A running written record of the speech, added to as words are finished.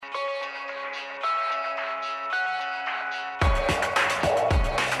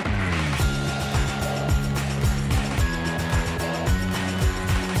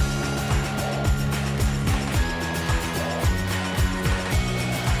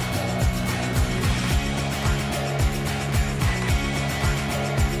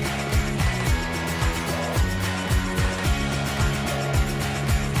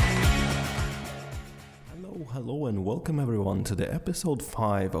welcome everyone to the episode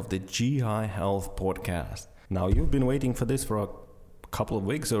 5 of the GI Health Podcast. Now, you've been waiting for this for a couple of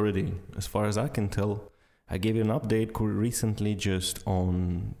weeks already, as far as I can tell. I gave you an update recently just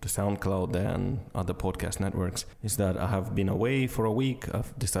on the SoundCloud and other podcast networks, is that I have been away for a week.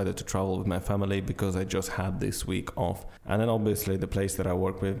 I've decided to travel with my family because I just had this week off. And then obviously the place that I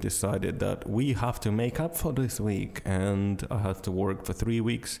work with decided that we have to make up for this week, and I have to work for 3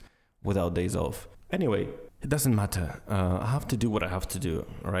 weeks without days off. Anyway, it doesn't matter. I have to do what I have to do,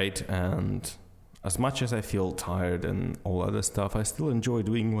 right? And as much as I feel tired and all other stuff, I still enjoy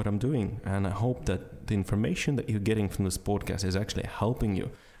doing what I'm doing. And I hope that the information that you're getting from this podcast is actually helping you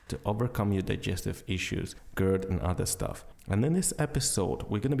to overcome your digestive issues, GERD and other stuff. And in this episode,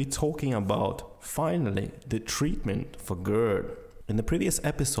 we're going to be talking about, finally, the treatment for GERD. In the previous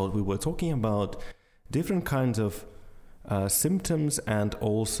episode, we were talking about different kinds of symptoms and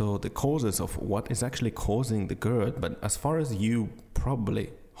also the causes of what is actually causing the GERD. But as far as you probably,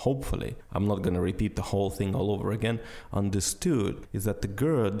 hopefully, I'm not going to repeat the whole thing all over again, understood, is that the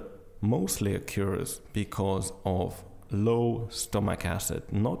GERD mostly occurs because of low stomach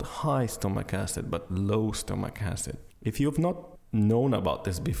acid. Not high stomach acid, but low stomach acid. If you've not known about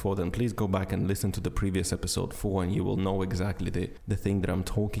this before, then please go back and listen to the previous episode 4 and you will know exactly the thing that I'm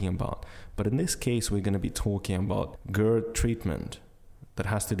talking about. But in this case, we're going to be talking about GERD treatment that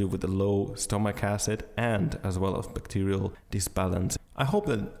has to do with the low stomach acid and as well as bacterial disbalance. I hope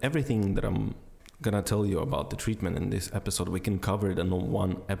that everything that I'm going to tell you about the treatment in this episode, we can cover it in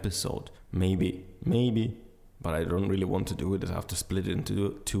one episode. Maybe, but I don't really want to do it. I have to split it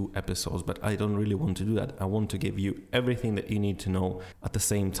into 2 episodes, but I don't really want to do that. I want to give you everything that you need to know at the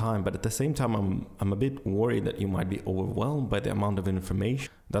same time. But at the same time, I'm a bit worried that you might be overwhelmed by the amount of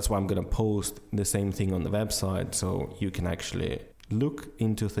information. That's why I'm going to post the same thing on the website so you can actually look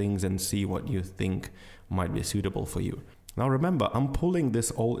into things and see what you think might be suitable for you. Now remember, I'm pulling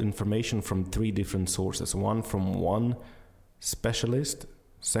this all information from 3 different sources. One from one specialist,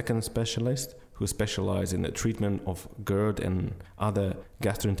 second specialist, who specialize in the treatment of GERD and other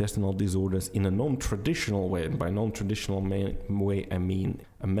gastrointestinal disorders in a non-traditional way. And by non-traditional way, I mean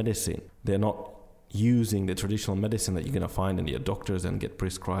a medicine. They're not using the traditional medicine that you're going to find in your doctors and get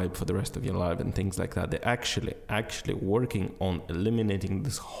prescribed for the rest of your life and things like that. They're actually working on eliminating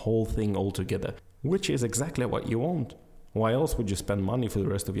this whole thing altogether, which is exactly what you want. Why else would you spend money for the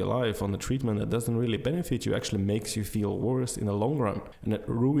rest of your life on a treatment that doesn't really benefit you, actually makes you feel worse in the long run, and it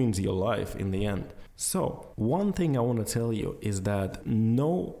ruins your life in the end? So, one thing I want to tell you is that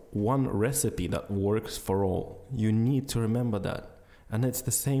no one recipe that works for all. You need to remember that. And it's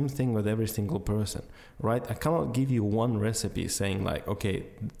the same thing with every single person, right? I cannot give you one recipe saying like, okay,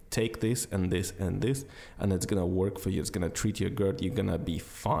 take this and this and this, and it's going to work for you. It's going to treat your GERD. You're going to be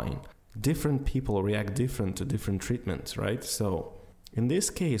fine. Different people react different to different treatments, right? So in this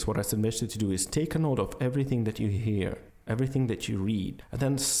case, what I suggest you to do is take a note of everything that you hear, everything that you read, and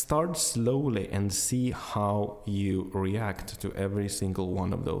then start slowly and see how you react to every single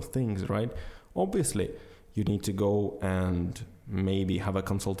one of those things, right? Obviously, you need to go and maybe have a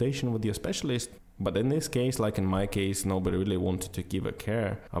consultation with your specialist. But in this case, like in my case, nobody really wanted to give a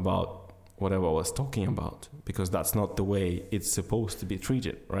care about whatever I was talking about, because that's not the way it's supposed to be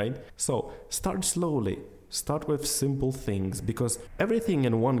treated, right? So start slowly, start with simple things, because everything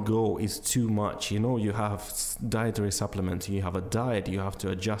in one go is too much. You know, you have dietary supplements, you have a diet, you have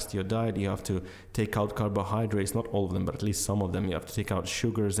to adjust your diet, you have to take out carbohydrates, not all of them, but at least some of them. You have to take out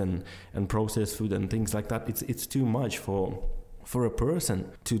sugars and processed food and things like that. It's too much for a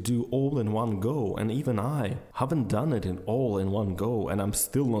person to do all in one go. And even I haven't done it all in one go, and I'm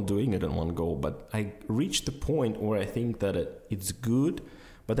still not doing it in one go. But I reached the point where I think that it's good,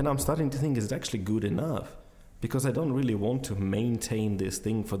 but then I'm starting to think, is it actually good enough? Because I don't really want to maintain this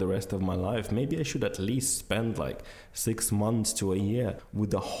thing for the rest of my life. Maybe I should at least spend like 6 months to a year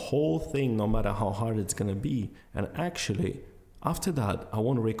with the whole thing, no matter how hard it's going to be. And actually, after that, I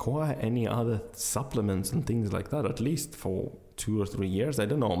won't require any other supplements and things like that, at least for 2 or 3 years. I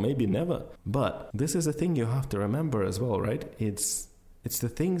don't know, maybe never. But this is a thing you have to remember as well, right? It's the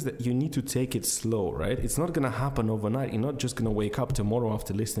things that you need to take it slow, right? It's not going to happen overnight. You're not just going to wake up tomorrow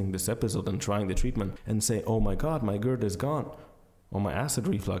after listening to this episode and trying the treatment and say, oh my God, my GERD is gone, or my acid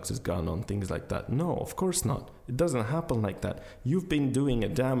reflux is gone, on things like that. No, of course not. It doesn't happen like that. You've been doing a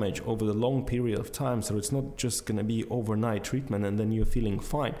damage over the long period of time, so it's not just going to be overnight treatment and then you're feeling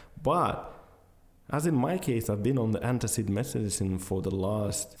fine. But as in my case, I've been on the antacid medicine for the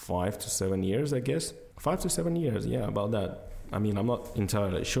last 5 to 7 years, I guess. 5 to 7 years, yeah, about that. I mean, I'm not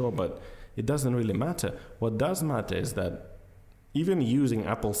entirely sure, but it doesn't really matter. What does matter is that even using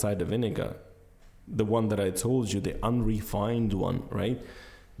apple cider vinegar the one that I told you, the unrefined one, right?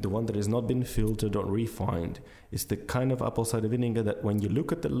 The one that has not been filtered or refined. It's the kind of apple cider vinegar that when you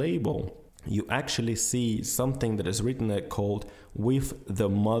look at the label, you actually see something that is written there called with the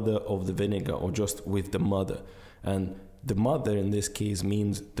mother of the vinegar, or just with the mother. And the mother in this case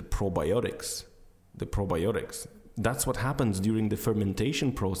means the probiotics. The probiotics. That's what happens during the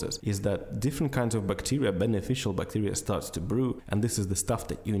fermentation process, is that different kinds of bacteria, beneficial bacteria, starts to brew, and this is the stuff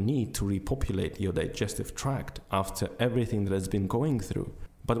that you need to repopulate your digestive tract after everything that has been going through.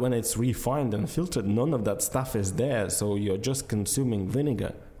 But when it's refined and filtered, none of that stuff is there, so you're just consuming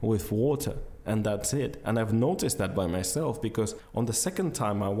vinegar with water, and that's it. And I've noticed that by myself, because on the second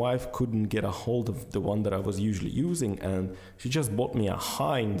time my wife couldn't get a hold of the one that I was usually using, and she just bought me a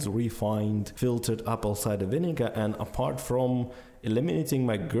Heinz refined filtered apple cider vinegar, and apart from eliminating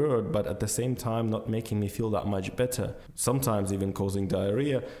my GERD but at the same time not making me feel that much better, sometimes even causing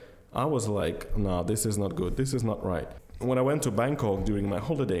diarrhea, I was like, nah, this is not good, this is not right. When I went to Bangkok during my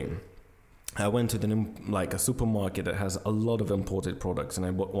holiday, I went to a supermarket that has a lot of imported products, and I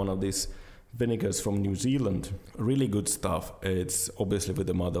bought one of these vinegars from New Zealand. Really good stuff. It's obviously with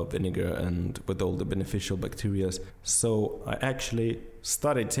the mother of vinegar and with all the beneficial bacteria. So I actually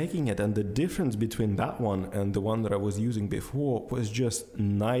started taking it, and the difference between that one and the one that I was using before was just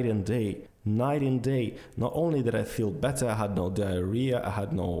night and day. Night and day. Not only did I feel better, I had no diarrhea, I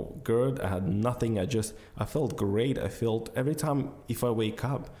had no GERD, I had nothing. I felt great. I felt every time if I wake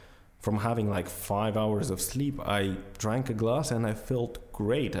up from having like 5 hours of sleep, I drank a glass and I felt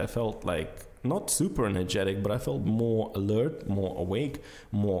great. I felt like not super energetic, but I felt more alert, more awake,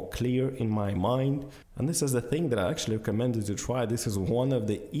 more clear in my mind. And this is the thing that I actually recommended to try. This is one of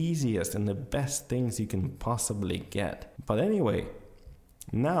the easiest and the best things you can possibly get. But anyway,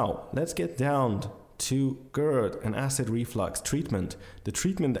 now let's get down to GERD and acid reflux treatment, the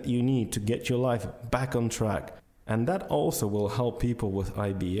treatment that you need to get your life back on track. And that also will help people with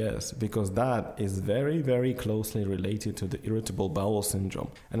IBS, because that is very, very closely related to the irritable bowel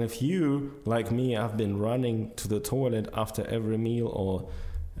syndrome. And if you, like me, have been running to the toilet after every meal or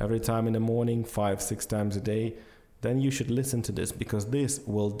every time in the morning, 5-6 times a day, then you should listen to this, because this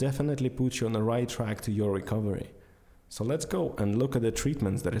will definitely put you on the right track to your recovery. So let's go and look at the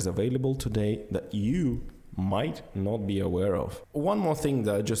treatments that is available today that you might not be aware of. One more thing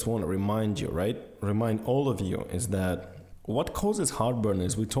that I just want to remind all of you, is that what causes heartburn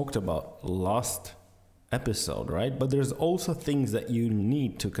is we talked about last episode, right? But there's also things that you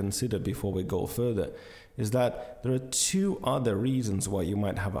need to consider before we go further, is that there are 2 other reasons why you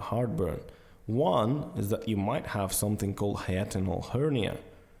might have a heartburn. One is that you might have something called hiatal hernia,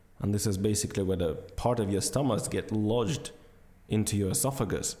 and this is basically where the part of your stomach gets lodged into your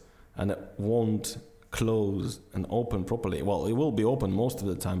esophagus and it won't close and open properly. Well, it will be open most of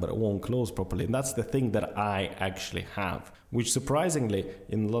the time, but it won't close properly. And that's the thing that I actually have, which surprisingly,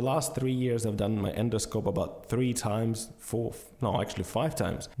 in the last 3 years, I've done my endoscope about 5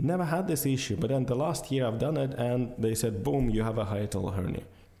 times. Never had this issue, but then the last year I've done it and they said, boom, you have a hiatal hernia.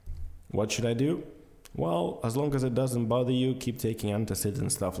 What should I do? Well, as long as it doesn't bother you, keep taking antacids and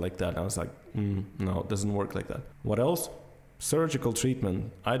stuff like that. I was like, no, it doesn't work like that. What else? Surgical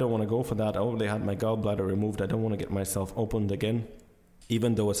treatment. I don't want to go for that. I already had my gallbladder removed. I don't want to get myself opened again.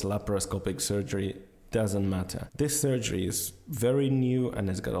 Even though it's laparoscopic surgery, doesn't matter. This surgery is very new and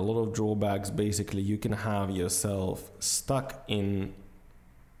it's got a lot of drawbacks. Basically, you can have yourself stuck in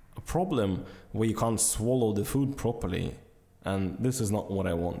a problem where you can't swallow the food properly. And this is not what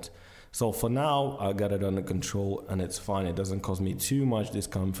I want. So for now, I got it under control and it's fine. It doesn't cause me too much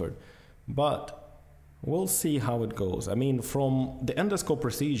discomfort. But we'll see how it goes. I mean, from the endoscope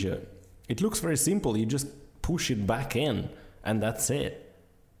procedure, it looks very simple. You just push it back in and that's it.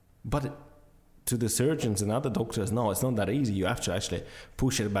 But to the surgeons and other doctors, no, it's not that easy. You have to actually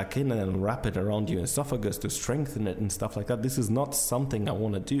push it back in and then wrap it around your esophagus to strengthen it and stuff like that. This is not something I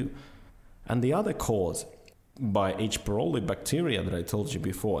want to do. And the other cause, by H. pylori bacteria that I told you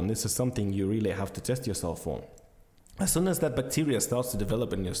before, and this is something you really have to test yourself on. As soon as that bacteria starts to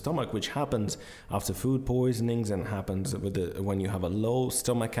develop in your stomach, which happens after food poisonings and happens when you have a low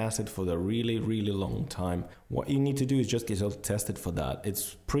stomach acid for a really, really long time, what you need to do is just get yourself tested for that.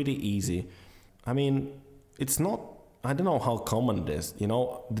 It's pretty easy. I mean, it's not, I don't know how common it is. You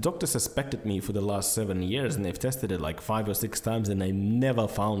know, the doctor suspected me for the last 7 years and they've tested it like 5 or 6 times and they never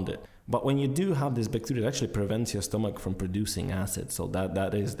found it. But when you do have this bacteria, it actually prevents your stomach from producing acid. So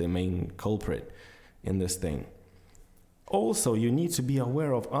that is the main culprit in this thing. Also, you need to be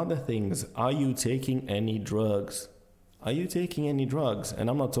aware of other things. Are you taking any drugs? Are you taking any drugs? And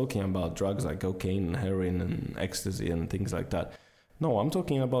I'm not talking about drugs like cocaine and heroin and ecstasy and things like that. No, I'm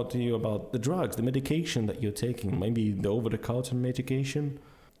talking about the drugs, the medication that you're taking, maybe the over-the-counter medication.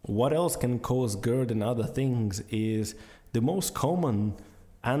 What else can cause GERD and other things is the most common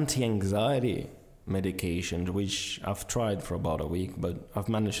anti-anxiety medication, which I've tried for about a week, but I've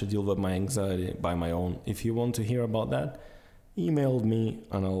managed to deal with my anxiety by my own. If you want to hear about that, email me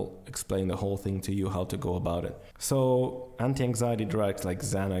and I'll explain the whole thing to you, how to go about it. So anti-anxiety drugs like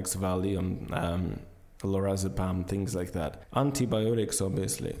Xanax, Valium, lorazepam, things like that. Antibiotics,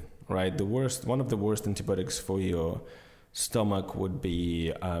 obviously, right? One of the worst antibiotics for your stomach would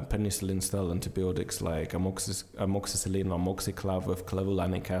be penicillin style antibiotics like amoxicillin or amoxiclav with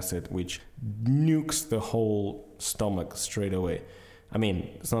clavulanic acid, which nukes the whole stomach straight away. I mean,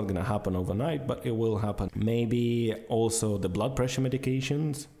 it's not going to happen overnight, but it will happen. Maybe also the blood pressure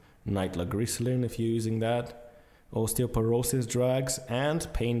medications, nitroglycerin if you're using that, osteoporosis drugs,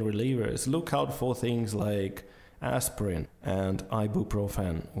 and pain relievers. Look out for things like aspirin and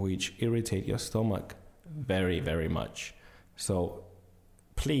ibuprofen, which irritate your stomach very, very much. So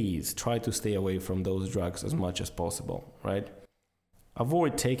please try to stay away from those drugs as much as possible, right?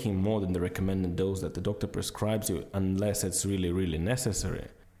 Avoid taking more than the recommended dose that the doctor prescribes you unless it's really, really necessary.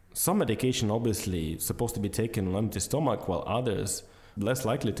 Some medication obviously is supposed to be taken on empty stomach, while others less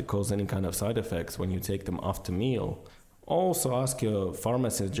likely to cause any kind of side effects when you take them after meal. Also ask your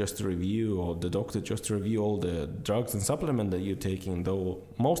pharmacist just to review, or the doctor just to review all the drugs and supplements that you're taking, though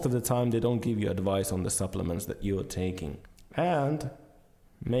most of the time they don't give you advice on the supplements that you're taking. And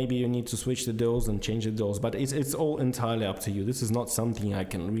maybe you need to switch the dose and change the dose, but it's all entirely up to you. This is not something I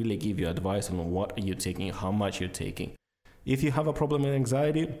can really give you advice on what are you taking, how much you're taking. If you have a problem with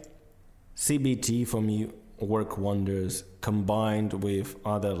anxiety, CBT for me work wonders combined with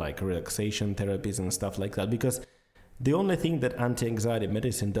other like relaxation therapies and stuff like that, because the only thing that anti-anxiety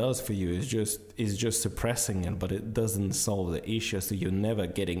medicine does for you is just suppressing it, but it doesn't solve the issue, so you're never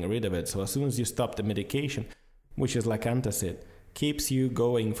getting rid of it. So as soon as you stop the medication, which is like antacid, keeps you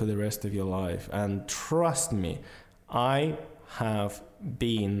going for the rest of your life. And trust me, I'm a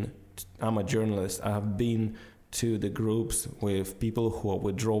journalist, I have been to the groups with people who are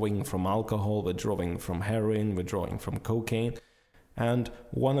withdrawing from alcohol, withdrawing from heroin, withdrawing from cocaine, and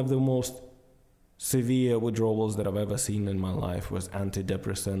one of the most severe withdrawals that I've ever seen in my life was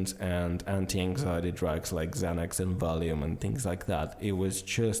antidepressants and anti-anxiety drugs like Xanax and Valium and things like that. It was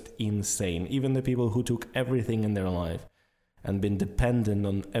just insane. Even the people who took everything in their life and been dependent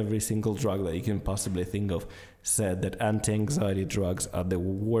on every single drug that you can possibly think of said that anti-anxiety drugs are the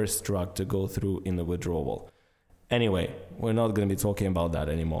worst drug to go through in a withdrawal. Anyway, we're not going to be talking about that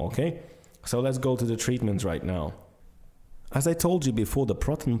anymore, okay? So let's go to the treatments right now. As I told you before, the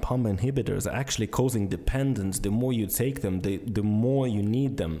proton pump inhibitors are actually causing dependence. The more you take them, the more you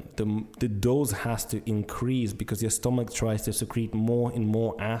need them. The dose has to increase because your stomach tries to secrete more and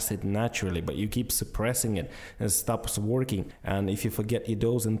more acid naturally, but you keep suppressing it and it stops working. And if you forget your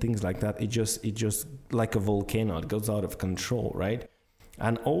dose and things like that, it just like a volcano, it goes out of control, right?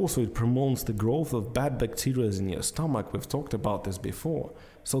 And also it promotes the growth of bad bacteria in your stomach. We've talked about this before.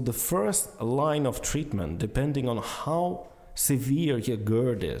 So the first line of treatment, depending on how severe your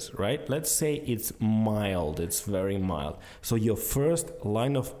GERD is, right? Let's say it's mild, it's very mild. So your first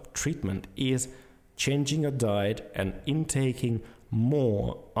line of treatment is changing your diet and intaking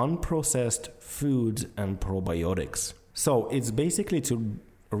more unprocessed foods and probiotics. So it's basically to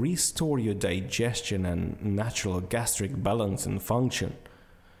restore your digestion and natural gastric balance and function.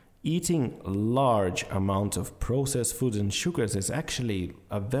 Eating large amounts of processed foods and sugars is actually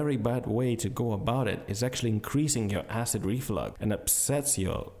a very bad way to go about it. It's actually increasing your acid reflux and upsets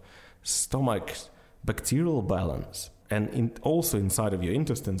your stomach's bacterial balance and also inside of your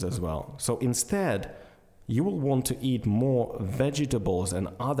intestines as well. So instead, you will want to eat more vegetables and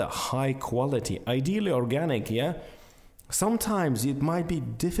other high quality, ideally organic, yeah? Sometimes it might be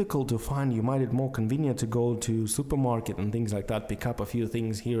difficult to find. You might be more convenient to go to supermarket and things like that, pick up a few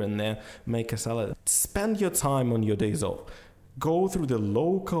things here and there, make a salad. Spend your time on your days off. Go through the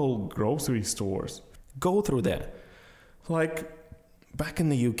local grocery stores. Go through there. Like back in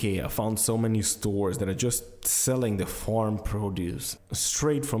the UK, I found so many stores that are just selling the farm produce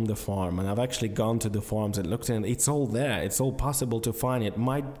straight from the farm. And I've actually gone to the farms and looked in. It's all there. It's all possible to find. It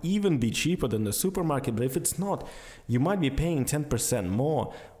might even be cheaper than the supermarket. But if it's not, you might be paying 10%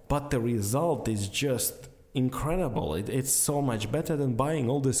 more. But the result is just incredible. It's so much better than buying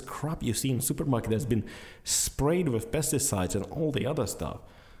all this crap you see in the supermarket that's been sprayed with pesticides and all the other stuff.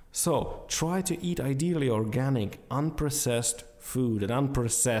 So try to eat ideally organic, unprocessed food. And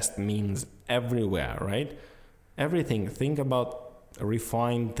unprocessed means everywhere, right? Everything. Think about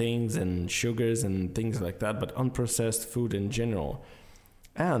refined things and sugars and things like that, but unprocessed food in general.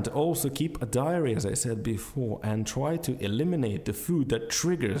 And also keep a diary, as I said before, and try to eliminate the food that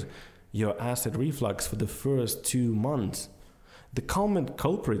triggers your acid reflux for the first 2 months. The common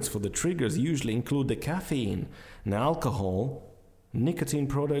culprits for the triggers usually include the caffeine and alcohol, nicotine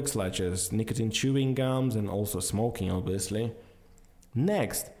products such as nicotine chewing gums, and also smoking, obviously.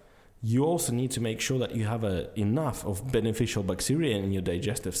 Next, you also need to make sure that you have enough of beneficial bacteria in your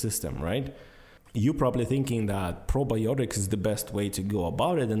digestive system, right? You're probably thinking that probiotics is the best way to go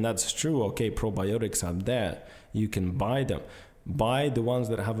about it, and that's true. Okay, probiotics are there. You can buy them. Buy the ones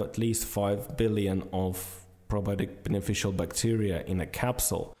that have at least 5 billion of probiotic beneficial bacteria in a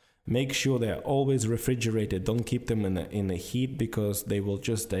capsule. Make sure they're always refrigerated. Don't keep them in the heat because they will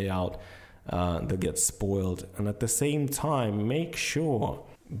just stay out. They'll get spoiled. And at the same time, make sure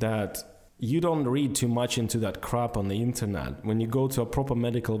that you don't read too much into that crap on the internet. When you go to a proper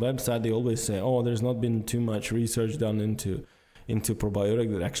medical website, they always say, oh, there's not been too much research done into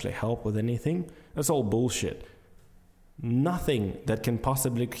probiotics that actually help with anything. That's all bullshit. Nothing that can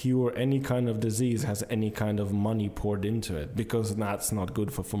possibly cure any kind of disease has any kind of money poured into it, because that's not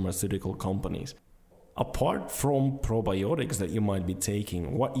good for pharmaceutical companies. Apart from probiotics that you might be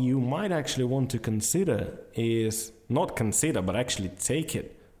taking, what you might actually want to consider is, not consider, but actually take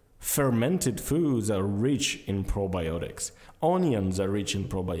it. Fermented foods are rich in probiotics. Onions are rich in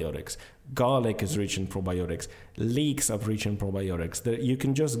probiotics. Garlic is rich in probiotics. Leeks are rich in probiotics. You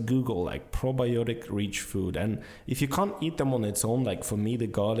can just Google like probiotic rich food, and if you can't eat them on its own, like for me the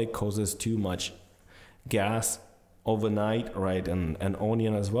garlic causes too much gas overnight, right? And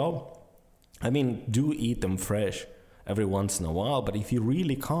onion as well. I mean, do eat them fresh every once in a while, but if you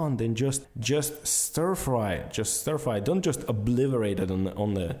really can't, then just stir fry it. Don't just obliterate it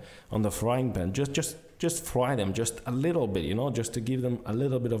on the frying pan. Just fry them just a little bit, just to give them a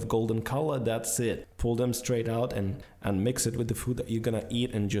little bit of golden color. That's it. Pull them straight out and mix it with the food that you're gonna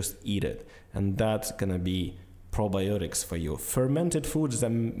eat, and just eat it. And that's gonna be probiotics for you. Fermented foods, as I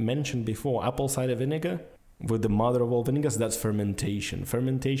mentioned before, apple cider vinegar, with the mother of all vinegars, that's fermentation.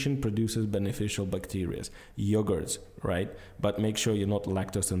 Fermentation produces beneficial bacteria. Yogurts, right? But make sure you're not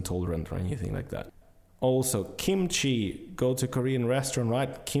lactose intolerant or anything like that. Also, kimchi. Go to a Korean restaurant,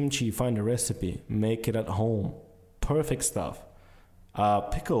 right? Kimchi, find a recipe. Make it at home. Perfect stuff.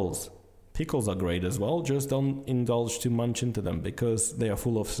 Pickles. Pickles are great as well. Just don't indulge too much into them because they are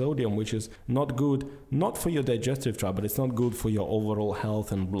full of sodium, which is not good, not for your digestive tract, but it's not good for your overall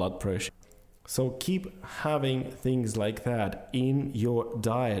health and blood pressure. So keep having things like that in your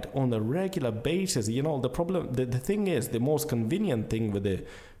diet on a regular basis. The thing is, the most convenient thing with the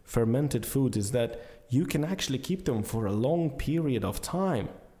fermented food is that you can actually keep them for a long period of time,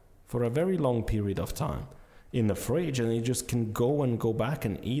 for a very long period of time in the fridge, and you just can go back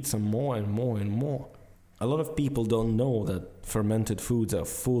and eat some more and more and more. A lot of people don't know that fermented foods are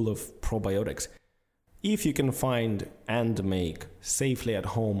full of probiotics. If you can find and make safely at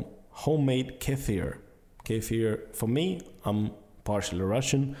home homemade kefir. Kefir, for me, I'm partially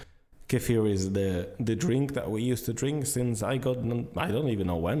Russian. Kefir is the drink that we used to drink since I don't even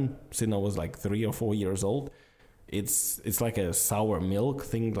know when, since I was like 3 or 4 years old. It's like a sour milk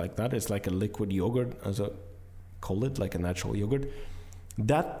thing like that. It's like a liquid yogurt, as I call it, like a natural yogurt.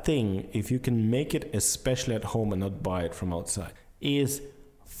 That thing, if you can make it especially at home and not buy it from outside, is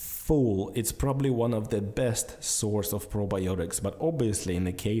full. It's probably one of the best source of probiotics, but obviously in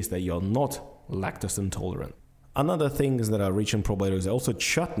the case that you're not lactose intolerant. Another things that are rich in probiotics are also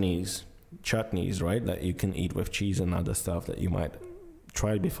chutneys, right, that you can eat with cheese and other stuff that you might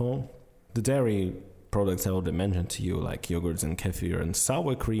try before. The dairy products I already mentioned to you, like yogurts and kefir and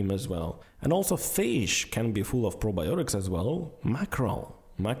sour cream as well. And also fish can be full of probiotics as well.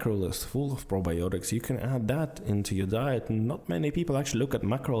 Mackerel is full of probiotics. You can add that into your diet. Not many people actually look at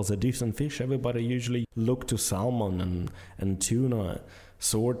mackerel as a decent fish. Everybody usually look to salmon and tuna,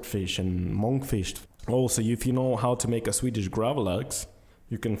 swordfish and monkfish. Also, if you know how to make a Swedish gravlax,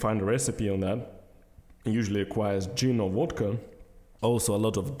 you can find a recipe on that. It usually requires gin or vodka. Also a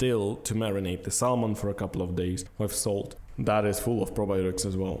lot of dill to marinate the salmon for a couple of days with salt. That is full of probiotics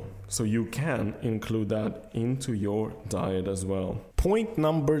as well. So you can include that into your diet as well. Point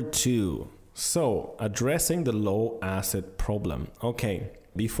number 2. So, addressing the low acid problem. Okay,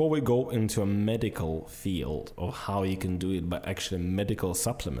 before we go into a medical field of how you can do it by actually medical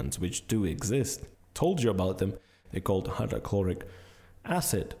supplements, which do exist, told you about them, they're called hydrochloric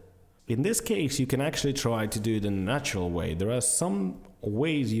acid. In this case, you can actually try to do it in a natural way. There are some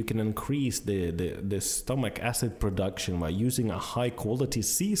ways you can increase the stomach acid production by using a high quality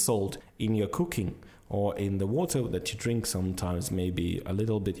sea salt in your cooking or in the water that you drink. Sometimes maybe a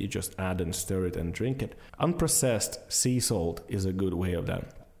little bit you just add and stir it and drink it. Unprocessed sea salt is a good way of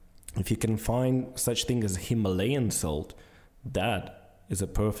that. If you can find such thing as Himalayan salt, that is a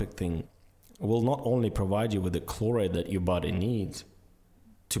perfect thing. It will not only provide you with the chloride that your body needs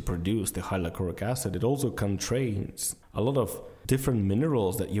to produce the hyaluronic acid, it also contains a lot of different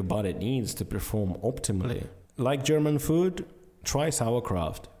minerals that your body needs to perform optimally. Like German food, try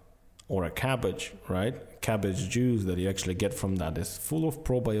sauerkraut or a cabbage, right? Cabbage juice that you actually get from that is full of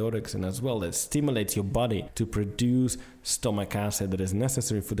probiotics and as well that stimulates your body to produce stomach acid that is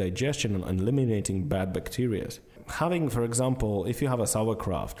necessary for digestion and eliminating bad bacteria. Having, for example, if you have a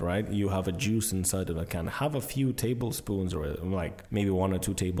sauerkraut, right, you have a juice inside of a can, have a few tablespoons or like maybe 1 or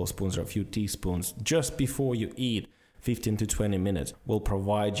 2 tablespoons or a few teaspoons just before you eat. 15 to 20 minutes will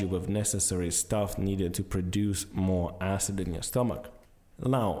provide you with necessary stuff needed to produce more acid in your stomach.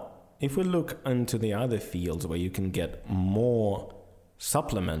 Now, if we look into the other fields where you can get more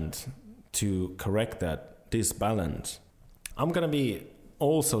supplement to correct that disbalance, I'm going to be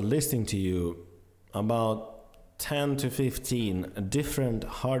also listing to you about 10 to 15 different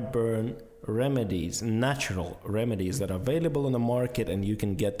heartburn remedies, natural remedies that are available on the market and you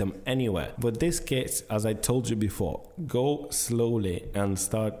can get them anywhere. But this case, as I told you before, go slowly and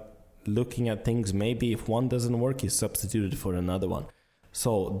start looking at things. Maybe if one doesn't work, you substitute it for another one.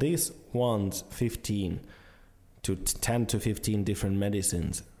 So these ones, 10 to 15 different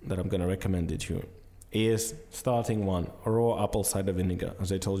medicines that I'm going to recommend it to you is starting one, raw apple cider vinegar,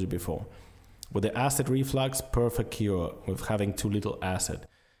 as I told you before. With the acid reflux, perfect cure with having too little acid.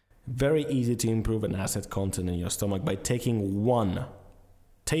 Very easy to improve an acid content in your stomach by taking 1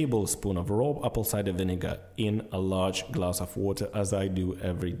 tablespoon of raw apple cider vinegar in a large glass of water, as I do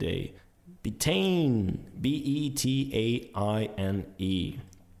every day. Betaine, Betaine.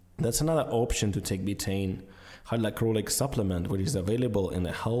 That's another option to take betaine, hyaluronic supplement, which is available in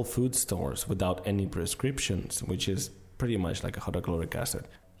the health food stores without any prescriptions, which is pretty much like a hydrochloric acid.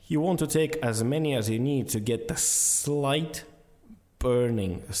 You want to take as many as you need to get the slight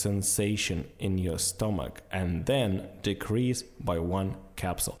burning sensation in your stomach and then decrease by 1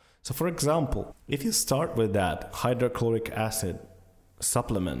 capsule. So for example, if you start with that hydrochloric acid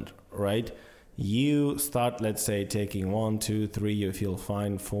supplement, right? You start, let's say, taking 1, 2, 3, you feel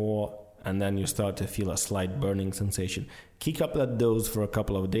fine, 4, and then you start to feel a slight burning sensation. Kick up that dose for a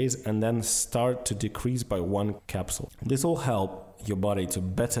couple of days and then start to decrease by 1 capsule. This will help your body to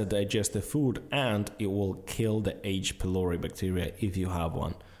better digest the food and it will kill the H. pylori bacteria if you have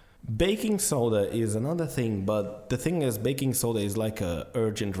one. Baking soda is another thing, but the thing is, baking soda is like a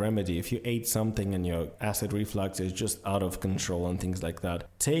urgent remedy. If you ate something and your acid reflux is just out of control and things like that,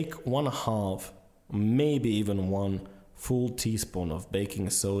 take 1/2, maybe even 1 full teaspoon of baking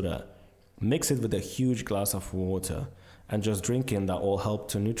soda, mix it with a huge glass of water and just drink it. That will help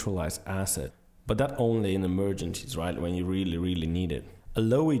to neutralize acid. But that only in emergencies, right? When you really, really need it.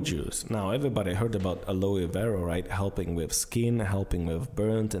 Aloe juice. Now, everybody heard about aloe vera, right? Helping with skin, helping with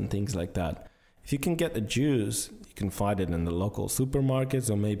burnt and things like that. If you can get the juice, you can find it in the local supermarkets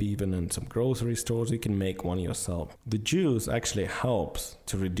or maybe even in some grocery stores. You can make one yourself. The juice actually helps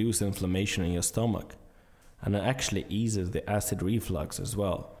to reduce inflammation in your stomach. And it actually eases the acid reflux as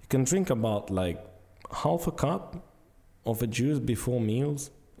well. You can drink about like 1/2 cup of a juice before meals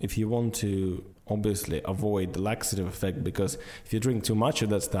if you want to obviously avoid the laxative effect, because if you drink too much of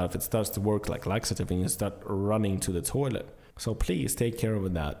that stuff, it starts to work like laxative and you start running to the toilet. So please take care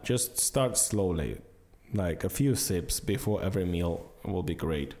of that. Just start slowly, like a few sips before every meal will be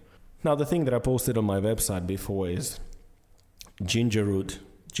great. Now, the thing that I posted on my website before is ginger root.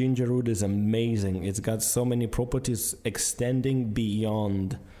 Ginger root is amazing. It's got so many properties extending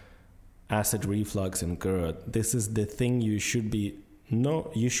beyond acid reflux and GERD. This is the thing you should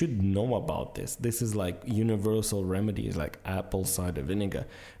know about this. This is like universal remedies like apple cider vinegar,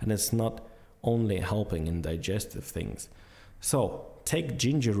 and it's not only helping in digestive things. So take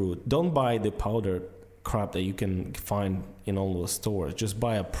ginger root. Don't buy the powdered crap that you can find in all those stores. Just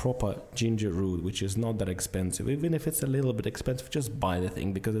buy a proper ginger root, which is not that expensive. Even if it's a little bit expensive, just buy the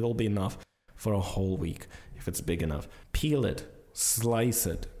thing because it'll be enough for a whole week if it's big enough. Peel it, slice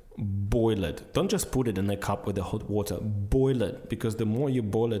it, boil it. Don't just put it in a cup with the hot water. Boil it, because the more you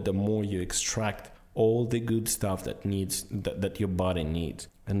boil it, the more you extract all the good stuff that your body needs,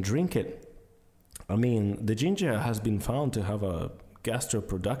 and drink it. I mean, the ginger has been found to have a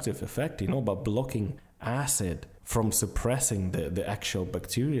gastroproductive effect, by blocking acid from suppressing the actual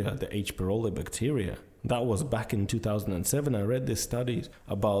bacteria, the H. pylori bacteria. That was back in 2007. I read this study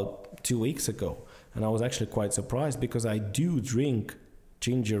about 2 weeks ago, and I was actually quite surprised because I do drink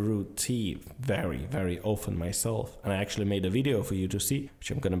ginger root tea very, very often myself. And I actually made a video for you to see,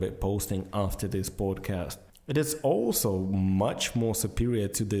 which I'm going to be posting after this podcast. It is also much more superior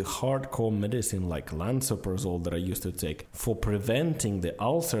to the hardcore medicine like lansoprazole that I used to take for preventing the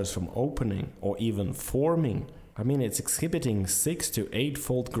ulcers from opening or even forming. I mean, it's exhibiting 6 to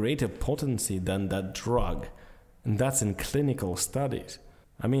 8-fold greater potency than that drug. And that's in clinical studies.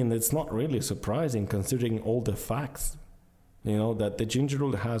 I mean, it's not really surprising considering all the facts. You know, that the ginger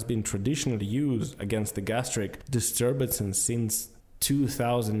root has been traditionally used against the gastric disturbances since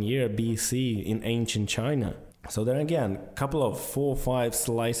 2000 year BC in ancient China. So then again, a couple of 4 or 5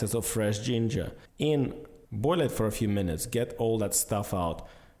 slices of fresh ginger boil it for a few minutes, get all that stuff out.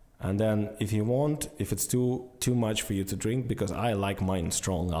 And then if you want, if it's too much for you to drink, because I like mine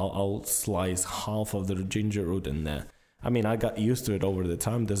strong, I'll slice half of the ginger root in there. I mean, I got used to it over the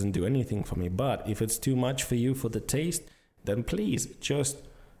time, doesn't do anything for me. But if it's too much for you for the taste, then please just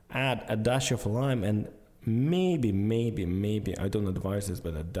add a dash of lime and maybe, I don't advise this,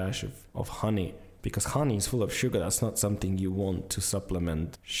 but a dash of honey. Because honey is full of sugar. That's not something you want to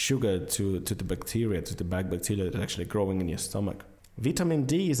supplement sugar to the bacteria, to the bad bacteria that's actually growing in your stomach. Vitamin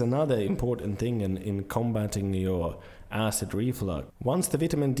D is another important thing in combating your acid reflux. Once the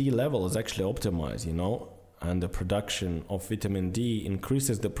vitamin D level is actually optimized, and the production of vitamin D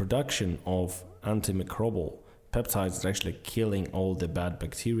increases the production of antimicrobial peptides, actually killing all the bad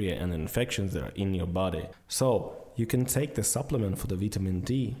bacteria and infections that are in your body. So you can take the supplement for the vitamin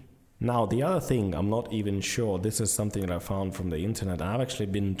D. Now, the other thing, I'm not even sure, this is something that I found from the internet. I've actually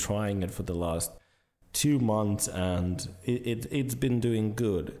been trying it for the last 2 months and it's been doing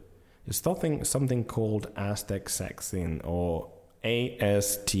good. It's something called astaxanthin, or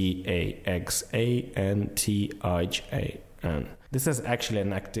Astaxanthin. This is actually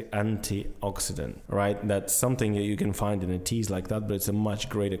an antioxidant, right? That's something you can find in teas like that, but it's a much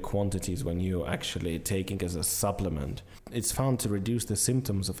greater quantities when you're actually taking as a supplement. It's found to reduce the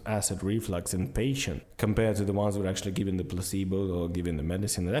symptoms of acid reflux in patients compared to the ones who are actually given the placebo or given the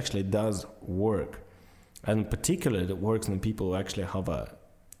medicine. It actually does work. And particularly it works in people who actually have a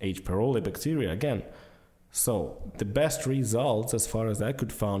H. pylori bacteria again. So the best results, as far as I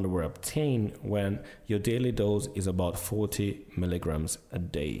could find, were obtained when your daily dose is about 40 milligrams a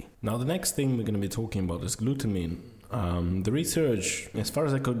day. Now, the next thing we're going to be talking about is glutamine. The research, as far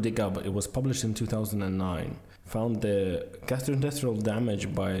as I could dig up, it was published in 2009, found the gastrointestinal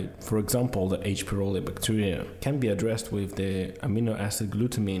damage by, for example, the H. pylori bacteria can be addressed with the amino acid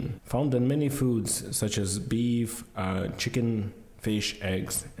glutamine, found in many foods such as beef, chicken, fish,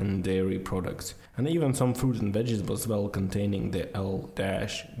 eggs, and dairy products, and even some fruit and vegetables as well containing the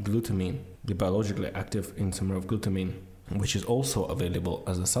L-glutamine, the biologically active enantiomer of glutamine, which is also available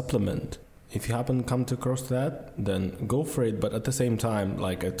as a supplement. If you happen to come across that, then go for it, but at the same time,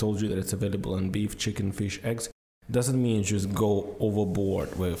 like I told you that it's available in beef, chicken, fish, eggs, doesn't mean just go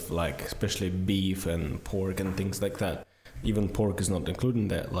overboard with especially beef and pork and things like that. Even pork is not included in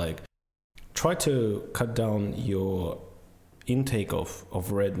that. Try to cut down your intake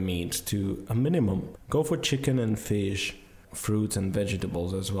of red meat to a minimum. Go for chicken and fish, fruits and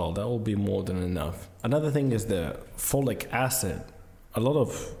vegetables as well. That will be more than enough. Another thing is the folic acid. A lot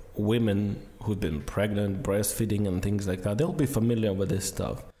of women who've been pregnant, breastfeeding and things like that, they'll be familiar with this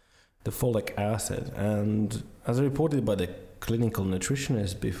stuff, the folic acid. And as reported by the clinical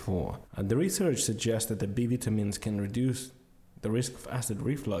nutritionist before, the research suggests that the B vitamins can reduce the risk of acid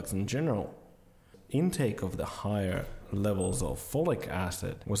reflux in general. Intake of the higher levels of folic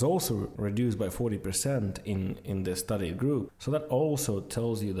acid was also reduced by 40% in the studied group. So that also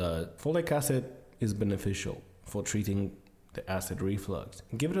tells you that folic acid is beneficial for treating the acid reflux.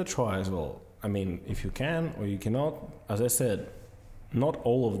 Give it a try as well. I mean, if you can or you cannot, as I said, not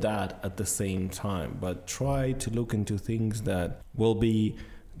all of that at the same time, but try to look into things that will be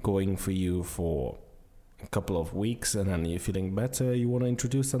going for you for a couple of weeks, and then you're feeling better, you want to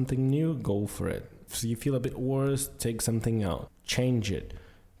introduce something new, go for it. If you feel a bit worse, take something out, change it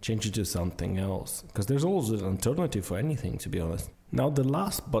to something else, because there's always an alternative for anything, to be honest. Now, the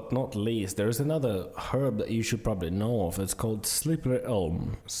last but not least, there is another herb that you should probably know of. It's called slippery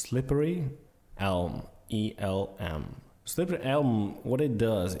elm. Slippery elm, E-L-M. Slippery elm, what it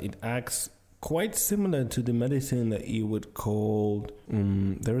does, it acts quite similar to the medicine that you would call,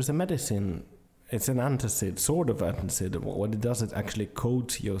 there is a medicine, it's an antacid, sort of antacid. What it does, it actually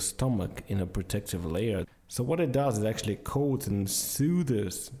coats your stomach in a protective layer. So what it does, it actually coats and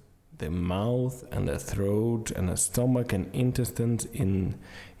soothes the mouth and the throat and the stomach and intestines in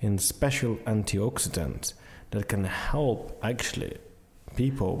special antioxidants that can help actually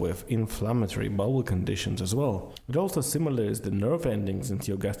people with inflammatory bowel conditions as well. It also stimulates the nerve endings into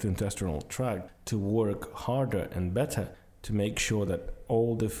your gastrointestinal tract to work harder and better to make sure that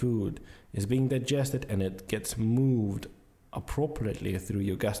all the food is being digested and it gets moved appropriately through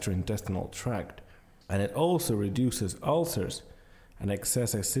your gastrointestinal tract. And it also reduces ulcers and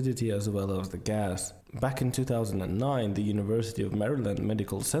excess acidity as well as the gas. Back in 2009, the University of Maryland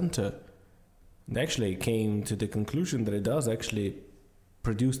Medical Center actually came to the conclusion that it does actually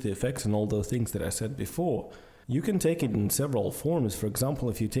produce the effects and all those things that I said before. You can take it in several forms. For example,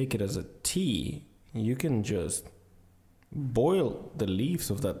 if you take it as a tea, you can just boil the leaves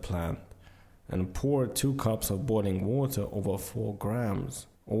of that plant and pour 2 cups of boiling water over 4 grams,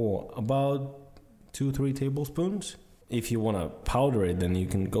 or about 2-3 tablespoons. If you want to powder it, then you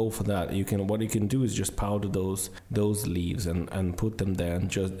can go for that. What you can do is just powder those leaves and put them there and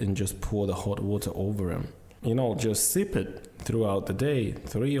just pour the hot water over them. Just sip it throughout the day,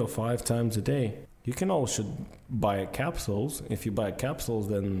 3 or 5 times a day. You can also buy capsules. If you buy capsules,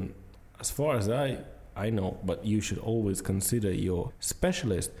 then as far as I know, but you should always consider your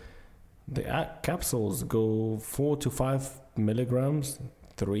specialist. The capsules go 4 to 5 milligrams,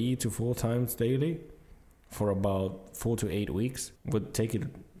 3 to 4 times daily for about 4 to 8 weeks. Would take it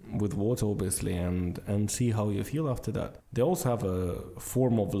with water, obviously, and see how you feel after that. They also have a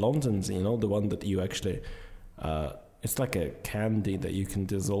form of London's, the one that you actually, it's like a candy that you can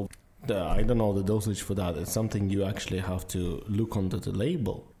dissolve. I don't know the dosage for that. It's something you actually have to look under the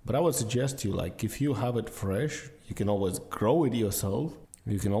label. But I would suggest you, if you have it fresh, you can always grow it yourself.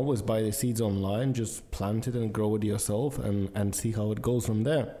 You can always buy the seeds online, just plant it and grow it yourself and see how it goes from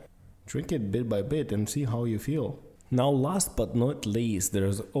there. Drink it bit by bit and see how you feel. Now, last but not least,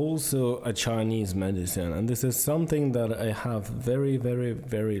 there's also a Chinese medicine, and this is something that I have very, very,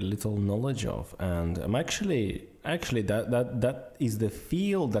 very little knowledge of, and I'm actually that is the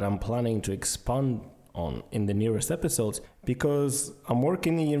field that I'm planning to expand on in the nearest episodes, because I'm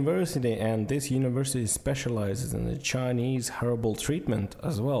working in a university, and this university specializes in the Chinese herbal treatment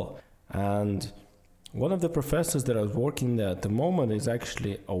as well. And one of the professors that I was working there at the moment is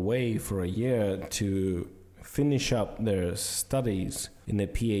actually away for a year to finish up their studies in the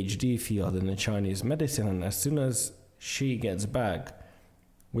PhD field in the Chinese medicine. And as soon as she gets back,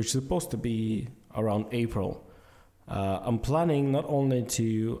 which is supposed to be around April, I'm planning not only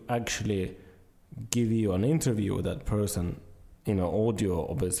to actually give you an interview with that person, audio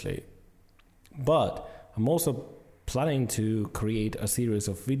obviously, but I'm also planning to create a series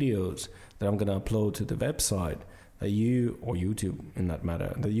of videos that I'm going to upload to the website that you, or YouTube in that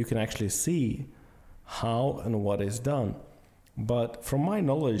matter, that you can actually see how and what is done. But from my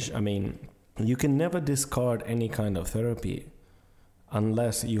knowledge, you can never discard any kind of therapy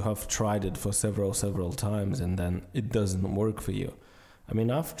unless you have tried it for several times and then it doesn't work for you.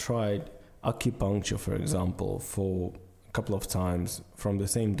 I've tried acupuncture, for example, for a couple of times from the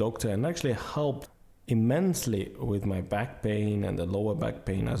same doctor, and actually helped immensely with my back pain and the lower back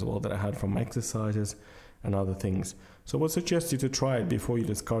pain as well that I had from exercises and other things. So I would suggest you to try it before you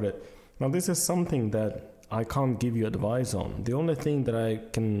discard it. Now, this is something that I can't give you advice on. The only thing that I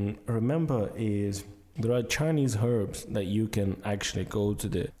can remember is there are Chinese herbs that you can actually go to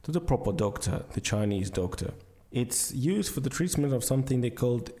the proper doctor, the Chinese doctor. It's used for the treatment of something they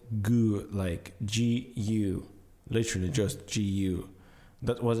called gu, like G-U, literally just G-U.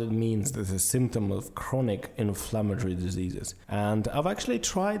 That's what it means. There's a symptom of chronic inflammatory diseases. And I've actually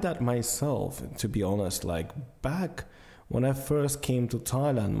tried that myself, to be honest. Back when I first came to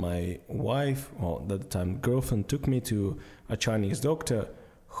Thailand, my wife, or at the time girlfriend, took me to a Chinese doctor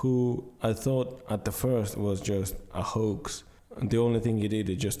who I thought at the first was just a hoax. The only thing he did,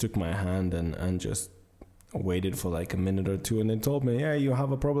 he just took my hand and just waited for a minute or two, and then told me, yeah, you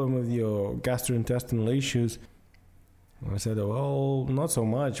have a problem with your gastrointestinal issues. I said, well, not so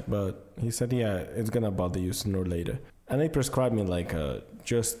much, but he said, yeah, it's gonna bother you sooner or later. And he prescribed me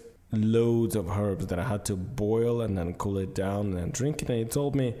just loads of herbs that I had to boil and then cool it down and then drink it. And he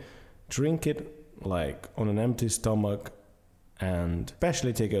told me, drink it on an empty stomach, and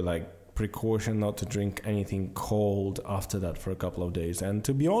especially take a precaution not to drink anything cold after that for a couple of days. And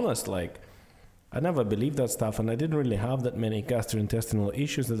to be honest, I never believed that stuff, and I didn't really have that many gastrointestinal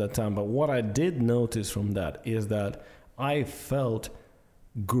issues at that time. But what I did notice from that is that I felt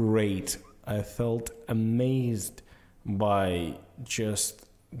great. I felt amazed by just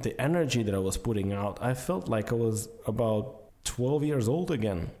the energy that I was putting out. I felt like I was about 12 years old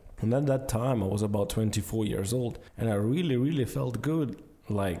again. And at that time, I was about 24 years old. And I really, really felt good.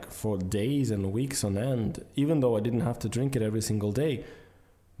 like for days and weeks on end, even though I didn't have to drink it every single day.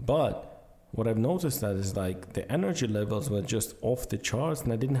 But what I've noticed that is like the energy levels were just off the charts,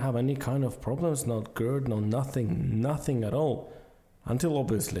 and I didn't have any kind of problems, not GERD, no nothing at all. Until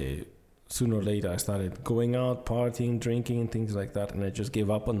obviously sooner or later I started going out, partying, drinking and things like that, and I just gave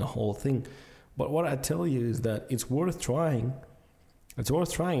up on the whole thing. But what I tell you is that it's worth trying. It's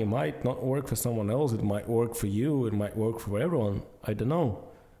worth trying. It might not work for someone else. It might work for you. It might work for everyone. I don't know.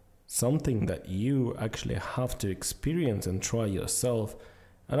 Something that you actually have to experience and try yourself.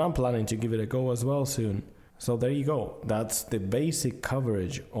 And I'm planning to give it a go as well soon. So there you go. That's the basic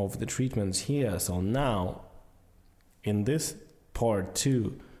coverage of the treatments here. So now, in this part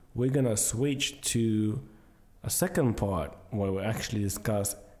 2, we're going to switch to a second part where we actually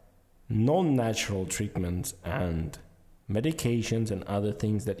discuss non-natural treatments and medications and other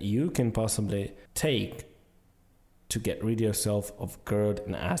things that you can possibly take to get rid of yourself of GERD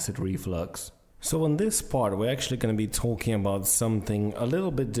and acid reflux. So in this part, we're actually going to be talking about something a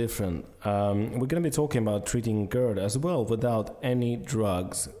little bit different. We're going to be talking about treating GERD as well without any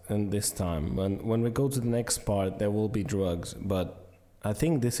drugs. And this time, when we go to the next part, there will be drugs. But I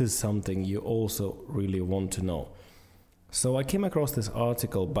think this is something you also really want to know. So I came across this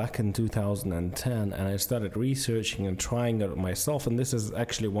article back in 2010, and I started researching and trying it myself. And this is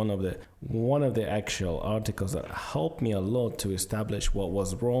actually one of the actual articles that helped me a lot to establish what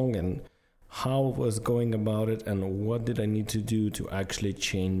was wrong and how I was going about it and what did I need to do to actually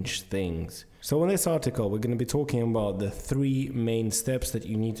change things. So in this article, we're going to be talking about the 3 main steps that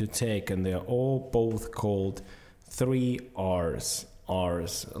you need to take, and they are all both called 3 R's.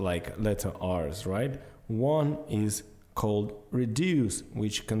 R's, like letter R's, right? One is called reduce,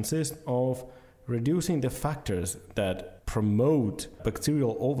 which consists of reducing the factors that promote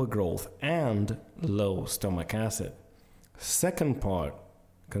bacterial overgrowth and low stomach acid. Second part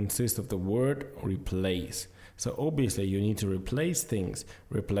consists of the word replace. So obviously you need to replace things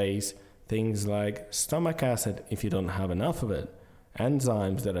like stomach acid if you don't have enough of it,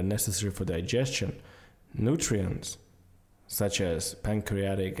 enzymes that are necessary for digestion, nutrients such as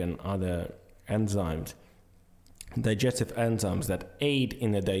pancreatic and other enzymes, digestive enzymes that aid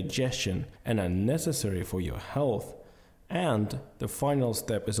in the digestion and are necessary for your health. And the final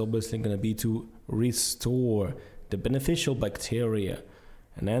step is obviously going to be to restore the beneficial bacteria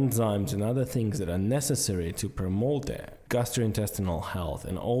and enzymes and other things that are necessary to promote their gastrointestinal health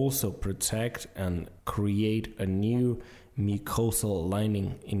and also protect and create a new mucosal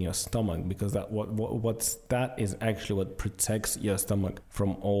lining in your stomach, because that is actually what protects your stomach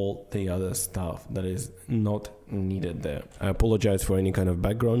from all the other stuff that is not needed there. I apologize for any kind of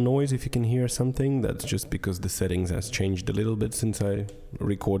background noise if you can hear something. That's just because the settings has changed a little bit since I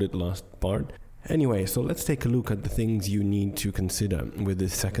recorded last part. Anyway, so let's take a look at the things you need to consider with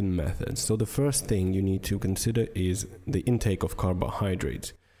this second method. So the first thing you need to consider is the intake of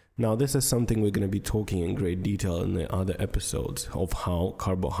carbohydrates. Now, this is something we're going to be talking in great detail in the other episodes of how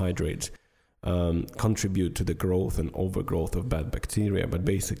carbohydrates contribute to the growth and overgrowth of bad bacteria. But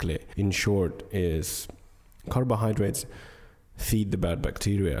basically, in short, is carbohydrates feed the bad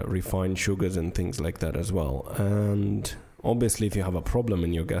bacteria, refined sugars and things like that as well. And obviously, if you have a problem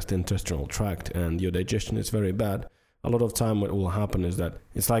in your gastrointestinal tract and your digestion is very bad, a lot of time what will happen is that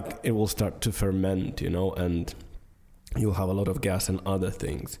it's like it will start to ferment, and you'll have a lot of gas and other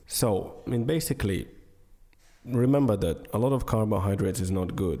things. So, basically, remember that a lot of carbohydrates is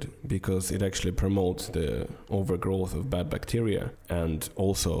not good because it actually promotes the overgrowth of bad bacteria. And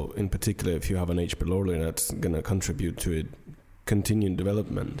also, in particular, if you have an H. pylori, that's going to contribute to it continued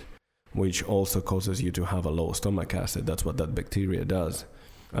development, which also causes you to have a low stomach acid. That's what that bacteria does.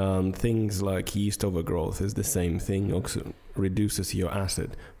 Things like yeast overgrowth is the same thing, also reduces your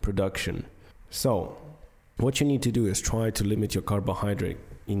acid production. So, what you need to do is try to limit your carbohydrate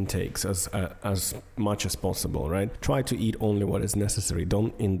intakes as much as possible, right? Try to eat only what is necessary.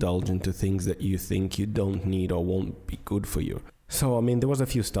 Don't indulge into things that you think you don't need or won't be good for you. So, there was a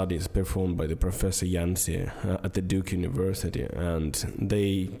few studies performed by the Professor Yancey at the Duke University, and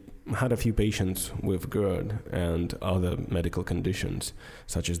they had a few patients with GERD and other medical conditions,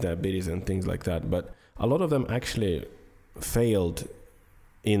 such as diabetes and things like that. But a lot of them actually failed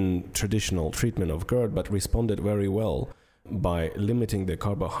in traditional treatment of GERD, but responded very well by limiting the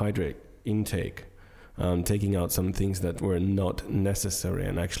carbohydrate intake, taking out some things that were not necessary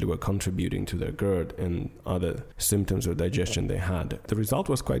and actually were contributing to their GERD and other symptoms of digestion they had. The result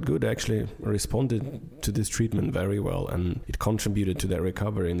was quite good. They actually responded to this treatment very well, and it contributed to their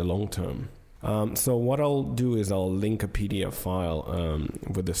recovery in the long term. So what I'll do is I'll link a PDF file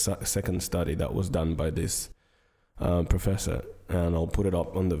with the second study that was done by this professor, and I'll put it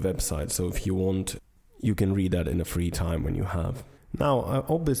up on the website. So if you want, you can read that in a free time when you have. Now, I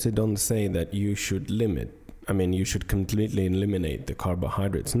obviously don't say that you should you should completely eliminate the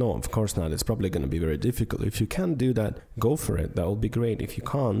carbohydrates. No, of course not. It's probably going to be very difficult. If you can do that, go for it. That will be great. If you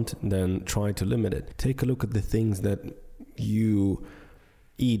can't, then try to limit it. Take a look at the things that you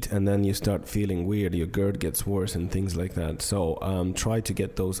eat and then you start feeling weird, your GERD gets worse and things like that. So try to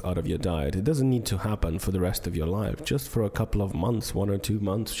get those out of your diet. It doesn't need to happen for the rest of your life. Just for a couple of months, 1 or 2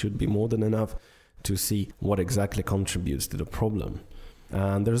 months should be more than enough to see what exactly contributes to the problem.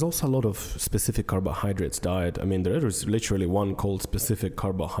 And there's also a lot of specific carbohydrates diet. There is literally one called specific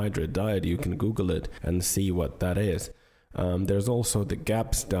carbohydrate diet. You can Google it and see what that is. There's also the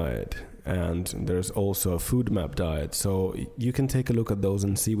GAPS diet, and there's also a food map diet. So you can take a look at those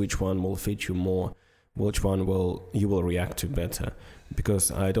and see which one will fit you more, which one you will react to better. Because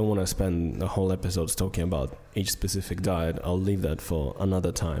I don't want to spend the whole episodes talking about each specific diet. I'll leave that for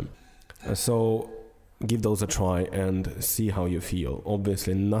another time. So give those a try and see how you feel.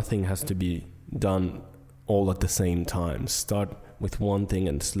 Obviously, nothing has to be done all at the same time. Start with one thing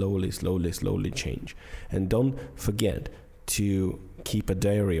and slowly change. And don't forget to keep a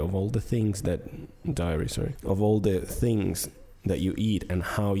diary of all the things that you eat and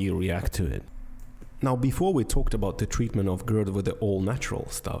how you react to it. Now, before we talked about the treatment of GERD with the all-natural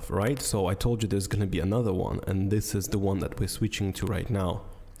stuff, right? So I told you there's going to be another one, and this is the one that we're switching to right now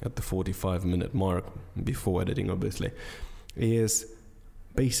at the 45-minute mark, before editing obviously, is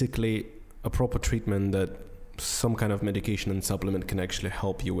basically a proper treatment that some kind of medication and supplement can actually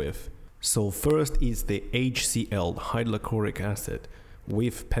help you with. So first is the HCl, hydrochloric acid,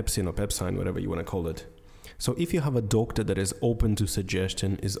 with pepsin or pepsine, whatever you want to call it. So if you have a doctor that is open to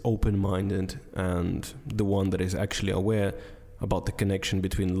suggestion, is open-minded, and the one that is actually aware about the connection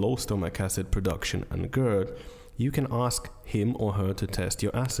between low stomach acid production and GERD, you can ask him or her to test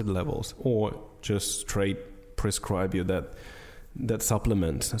your acid levels, or just straight prescribe you that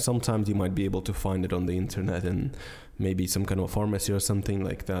supplement. Sometimes you might be able to find it on the internet in maybe some kind of pharmacy or something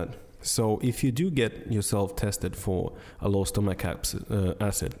like that. So if you do get yourself tested for a low stomach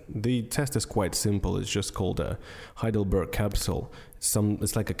acid, the test is quite simple. It's just called a Heidelberg capsule.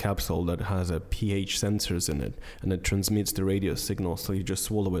 It's like a capsule that has a pH sensors in it, and it transmits the radio signal. So you just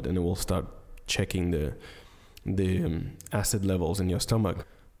swallow it and it will start checking the acid levels in your stomach.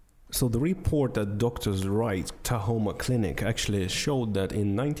 So the report that Dr. Wright Tahoma Clinic actually showed that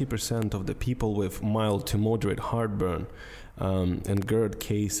in 90% of the people with mild to moderate heartburn and GERD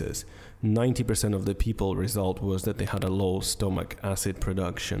cases, 90% of the people result was that they had a low stomach acid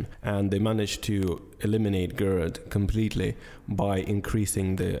production, and they managed to eliminate GERD completely by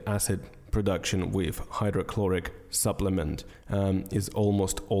increasing the acid production with hydrochloric supplement. Is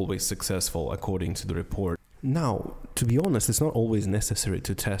almost always successful according to the report. Now, to be honest, it's not always necessary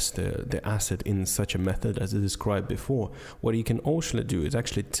to test the acid in such a method as I described before. What you can also do is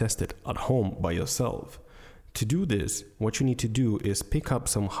actually test it at home by yourself. To do this, what you need to do is pick up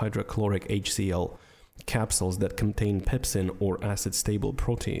some hydrochloric HCl capsules that contain pepsin or acid-stable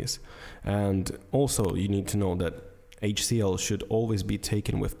protease. And also, you need to know that HCl should always be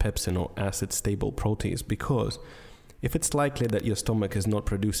taken with pepsin or acid-stable protease, because if it's likely that your stomach is not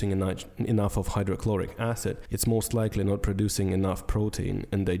producing enough of hydrochloric acid, it's most likely not producing enough protein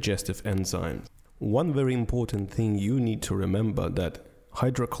and digestive enzymes. One very important thing you need to remember, that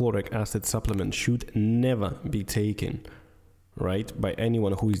hydrochloric acid supplement should never be taken, right, by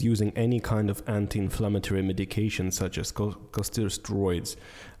anyone who is using any kind of anti-inflammatory medication such as corticosteroids,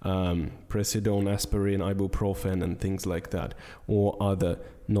 Presidone, aspirin, ibuprofen and things like that, or other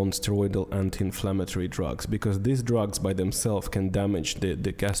non-steroidal anti-inflammatory drugs, because these drugs by themselves can damage the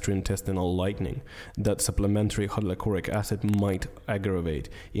gastrointestinal lining that supplementary hydrochloric acid might aggravate,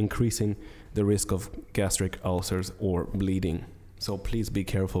 increasing the risk of gastric ulcers or bleeding. So please be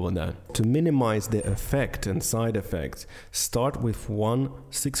careful with that. To minimize the effect and side effects, start with one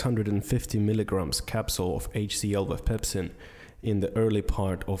 650 milligrams capsule of HCl with pepsin in the early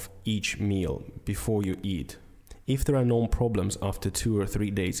part of each meal before you eat. If there are no problems after 2 or 3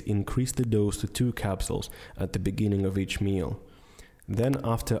 days, increase the dose to 2 capsules at the beginning of each meal. Then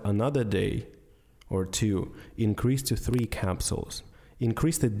after another day or 2, increase to 3 capsules.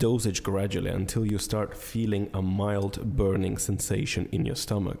 Increase the dosage gradually until you start feeling a mild burning sensation in your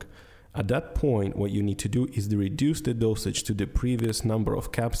stomach. At that point, what you need to do is to reduce the dosage to the previous number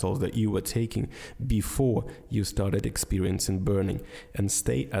of capsules that you were taking before you started experiencing burning, and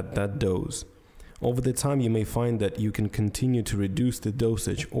stay at that dose. Over the time, you may find that you can continue to reduce the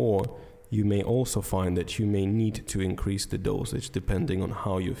dosage, or you may also find that you may need to increase the dosage depending on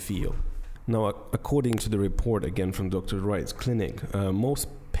how you feel. Now, according to the report, again from Dr. Wright's clinic, most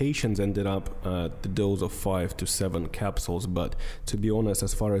patients ended up at the dose of 5 to 7 capsules, but to be honest,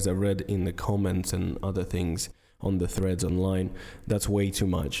 as far as I read in the comments and other things on the threads online, that's way too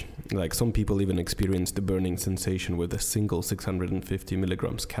much. Like, some people even experienced the burning sensation with a single 650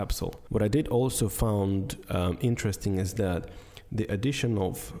 milligrams capsule. What I did also found interesting is that the addition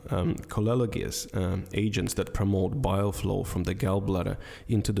of choleligous agents that promote bile flow from the gallbladder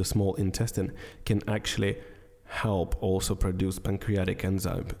into the small intestine can actually help also produce pancreatic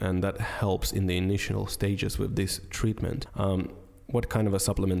enzyme, and that helps in the initial stages with this treatment. What kind of a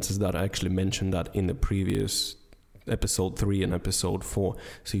supplement is that? I actually mentioned that in the previous episode 3 and episode 4,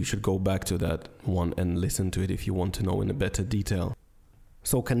 so you should go back to that one and listen to it if you want to know in a better detail.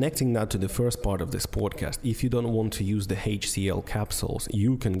 So connecting that to the first part of this podcast, if you don't want to use the HCl capsules,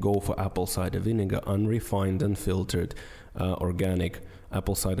 you can go for apple cider vinegar, unrefined, unfiltered, organic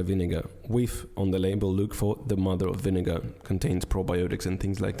apple cider vinegar. With, on the label, look for the mother of vinegar, contains probiotics and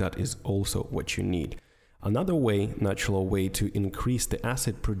things like that, is also what you need. Another way, natural way to increase the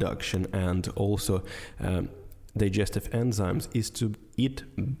acid production and also digestive enzymes is to eat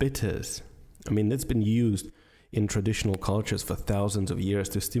bitters. I mean, that's been used in traditional cultures for thousands of years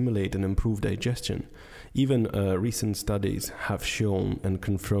to stimulate and improve digestion. Even recent studies have shown and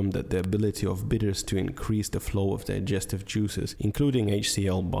confirmed that the ability of bitters to increase the flow of digestive juices, including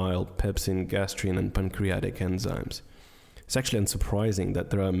HCl, bile, pepsin, gastrin, and pancreatic enzymes. It's actually unsurprising that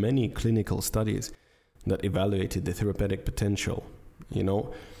there are many clinical studies that evaluated the therapeutic potential,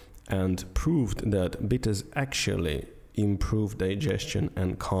 and proved that bitters actually improve digestion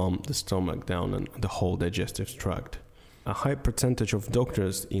and calm the stomach down and the whole digestive tract. A high percentage of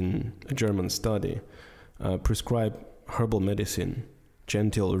doctors in a German study prescribe herbal medicine,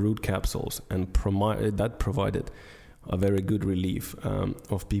 gentile root capsules, and that provided a very good relief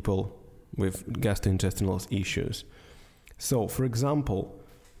of people with gastrointestinal issues. So, for example,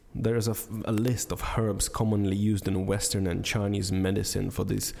 there is a list of herbs commonly used in Western and Chinese medicine for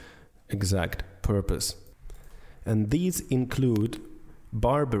this exact purpose. And these include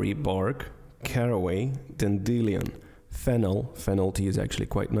barberry bark, caraway, dandelion, fennel. Fennel tea is actually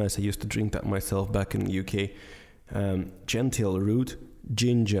quite nice. I used to drink that myself back in the UK. Gentile root,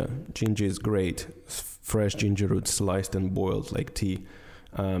 ginger. Ginger is great. Fresh ginger root sliced and boiled like tea.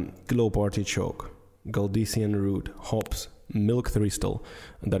 Globe artichoke, Galdesian root, hops, milk thistle,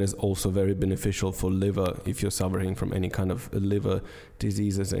 and that is also very beneficial for liver. If you're suffering from any kind of liver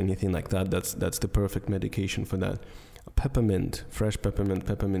diseases or anything like that, that's the perfect medication for that. Peppermint, fresh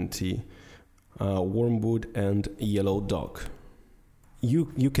peppermint tea, wormwood, and yellow dock. You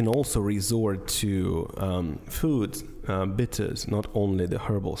can also resort to foods, bitters, not only the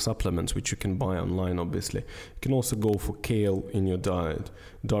herbal supplements, which you can buy online, obviously. You can also go for kale in your diet,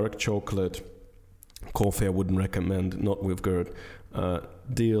 dark chocolate, coffee I wouldn't recommend, not with GERD,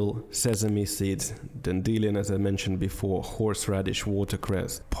 dill, sesame seeds, dandelion, as I mentioned before, horseradish,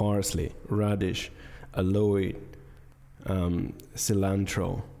 watercress, parsley, radish, aloe,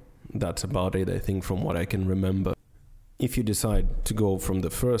 cilantro. That's about it, I think, from what I can remember. If you decide to go from the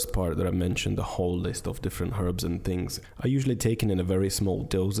first part that I mentioned, the whole list of different herbs and things, I usually take it in a very small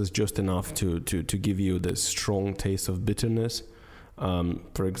doses, just enough to give you the strong taste of bitterness.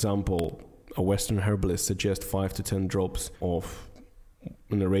 For example, a Western herbalist suggests 5 to 10 drops of,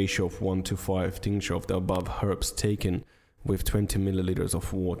 in a ratio of 1 to 5, tincture of the above herbs taken with 20 milliliters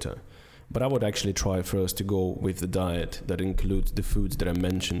of water. But I would actually try first to go with the diet that includes the foods that I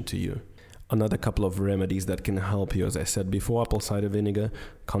mentioned to you. Another couple of remedies that can help you, as I said before, apple cider vinegar,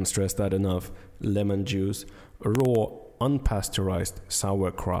 can't stress that enough, lemon juice, raw, unpasteurized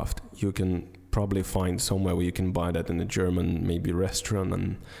sauerkraut. You can probably find somewhere where you can buy that in a German maybe restaurant,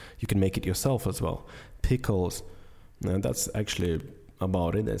 and you can make it yourself as well. Pickles, that's actually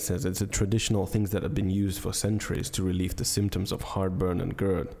about it. It says it's a traditional things that have been used for centuries to relieve the symptoms of heartburn and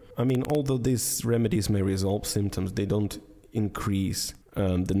GERD. I mean, although these remedies may resolve symptoms, they don't increase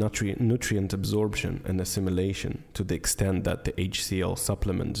the nutrient absorption and assimilation to the extent that the HCl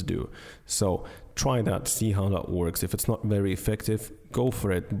supplements do. So try that, see how that works. If it's not very effective, go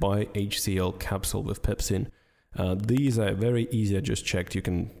for it. Buy HCl capsule with pepsin. These are very easy. I just checked. You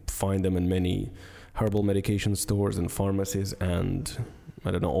can find them in many herbal medication stores and pharmacies and,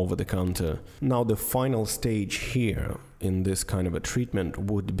 over the counter. Now, the final stage here in this kind of a treatment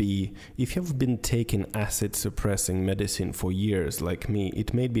would be, if you've been taking acid suppressing medicine for years like me,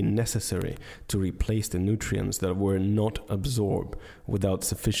 it may be necessary to replace the nutrients that were not absorbed without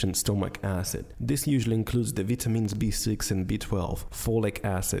sufficient stomach acid. This usually includes the vitamins B6 and B12, folic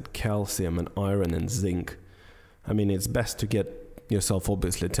acid, calcium and iron and zinc. I mean, it's best to get yourself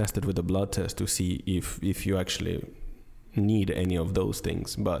obviously tested with a blood test to see if you actually need any of those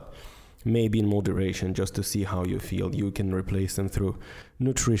things, but maybe in moderation, just to see how you feel. You can replace them through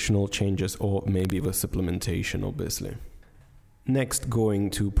nutritional changes or maybe with supplementation, obviously. Next, going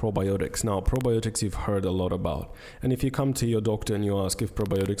to probiotics. Now, probiotics you've heard a lot about. And if you come to your doctor and you ask if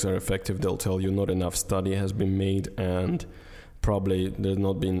probiotics are effective, they'll tell you not enough study has been made and probably there's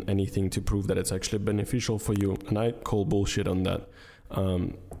not been anything to prove that it's actually beneficial for you. And I call bullshit on that.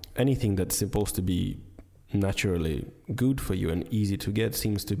 Anything that's supposed to be naturally good for you and easy to get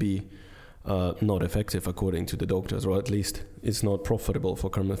seems to be not effective according to the doctors, or at least it's not profitable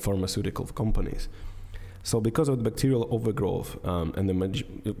for pharmaceutical companies. So because of the bacterial overgrowth, and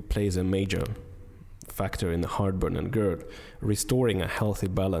it plays a major factor in the heartburn and GERD, restoring a healthy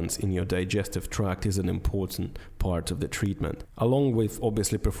balance in your digestive tract is an important part of the treatment. Along with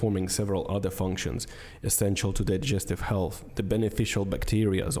obviously performing several other functions essential to digestive health, the beneficial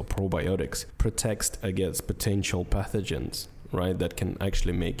bacteria or probiotics protects against potential pathogens, right, that can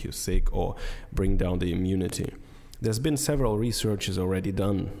actually make you sick or bring down the immunity. There's been several researches already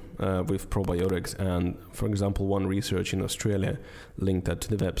done with probiotics, and for example, one research in Australia, linked that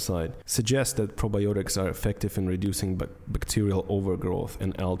to the website, suggests that probiotics are effective in reducing bacterial overgrowth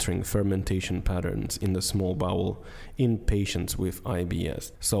and altering fermentation patterns in the small bowel in patients with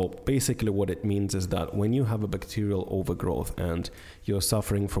IBS. So basically what it means is that when you have a bacterial overgrowth and you're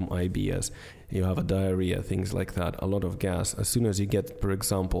suffering from IBS, you have a diarrhea, things like that, a lot of gas. As soon as you get, for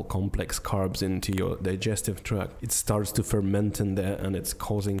example, complex carbs into your digestive tract, it starts to ferment in there and it's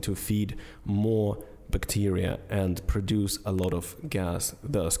causing to feed more bacteria and produce a lot of gas,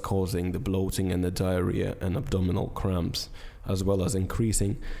 thus causing the bloating and the diarrhea and abdominal cramps, as well as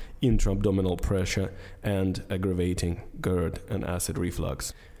increasing intra-abdominal pressure and aggravating GERD and acid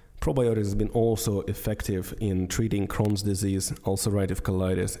reflux. Probiotics has been also effective in treating Crohn's disease, ulcerative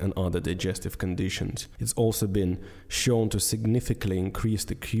colitis, and other digestive conditions. It's also been shown to significantly increase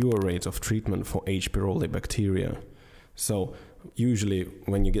the cure rates of treatment for H. pylori bacteria. So usually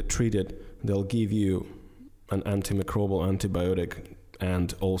when you get treated, they'll give you an antimicrobial antibiotic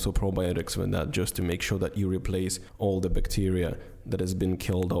and also probiotics with that, just to make sure that you replace all the bacteria that has been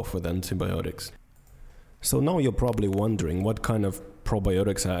killed off with antibiotics. So now you're probably wondering what kind of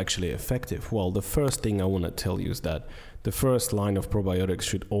probiotics are actually effective. Well, the first thing I want to tell you is that the first line of probiotics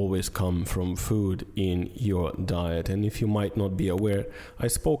should always come from food in your diet. And if you might not be aware, I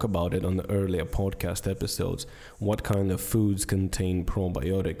spoke about it on the earlier podcast episodes, what kind of foods contain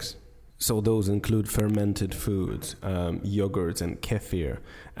probiotics. So those include fermented foods, yogurts and kefir.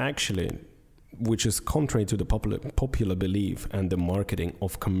 Actually, which is contrary to the popular belief and the marketing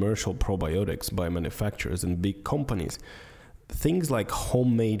of commercial probiotics by manufacturers and big companies. Things like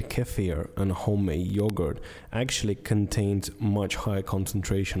homemade kefir and homemade yogurt actually contains much higher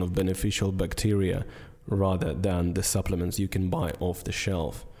concentration of beneficial bacteria rather than the supplements you can buy off the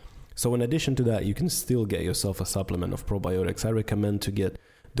shelf. So in addition to that, you can still get yourself a supplement of probiotics. I recommend to get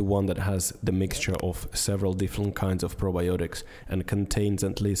the one that has the mixture of several different kinds of probiotics and contains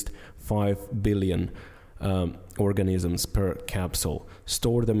at least 5 billion organisms per capsule.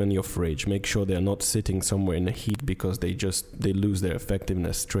 Store them in your fridge. Make sure they're not sitting somewhere in the heat because they lose their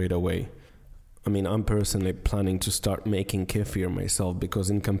effectiveness straight away. I mean, I'm personally planning to start making kefir myself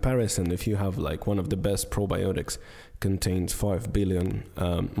because in comparison, if you have like one of the best probiotics contains 5 billion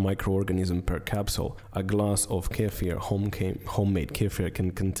microorganisms per capsule, a glass of kefir, homemade kefir,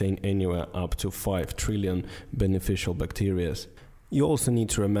 can contain anywhere up to 5 trillion beneficial bacteria. You also need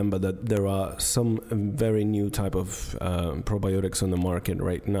to remember that there are some very new type of probiotics on the market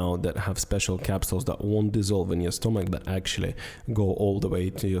right now that have special capsules that won't dissolve in your stomach, but actually go all the way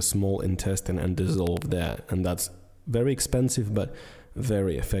to your small intestine and dissolve there. And that's very expensive, but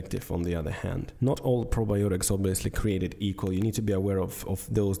very effective on the other hand. Not all probiotics obviously created equal. You need to be aware of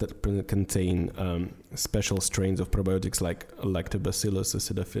those that contain special strains of probiotics like Lactobacillus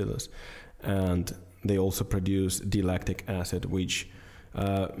acidophilus, and they also produce D-lactic acid, which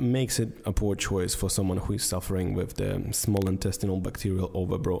makes it a poor choice for someone who is suffering with the small intestinal bacterial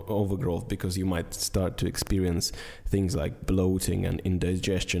overgrowth, because you might start to experience things like bloating and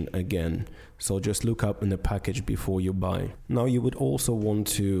indigestion again. So just look up in the package before you buy. Now you would also want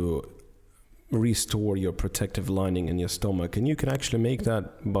to restore your protective lining in your stomach, and you can actually make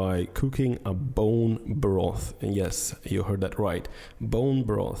that by cooking a bone broth. And yes, you heard that right, bone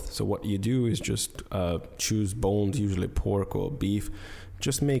broth. So what you do is just choose bones, usually pork or beef.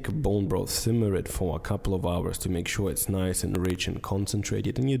 Just make a bone broth, simmer it for a couple of hours to make sure it's nice and rich and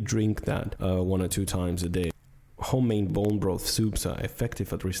concentrated, and you drink that 1 or 2 times a day. homemade bone broth soups are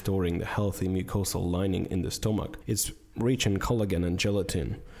effective at restoring the healthy mucosal lining in the stomach. It's rich in collagen and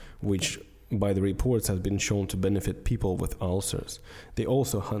gelatin, which by the reports has been shown to benefit people with ulcers. They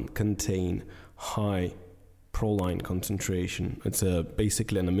also contain high proline concentration. It's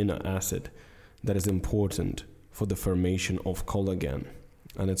basically an amino acid that is important for the formation of collagen.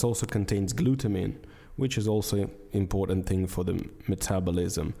 And it also contains glutamine, which is also an important thing for the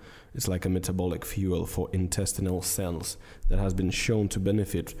metabolism. It's like a metabolic fuel for intestinal cells that has been shown to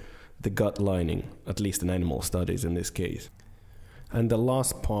benefit the gut lining, at least in animal studies in this case. And the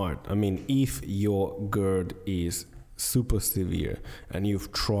last part, if your GERD is super severe and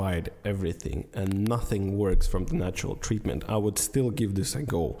you've tried everything and nothing works from the natural treatment, I would still give this a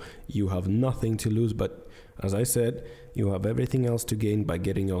go. You have nothing to lose, but as I said, you have everything else to gain by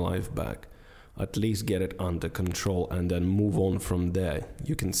getting your life back. At least get it under control and then move on from there.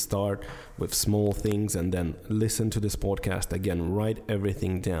 You can start with small things and then listen to this podcast again, write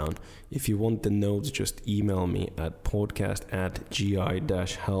everything down. If you want the notes, just email me at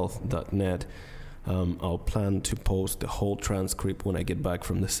podcast@gi-health.net. I'll plan to post the whole transcript when I get back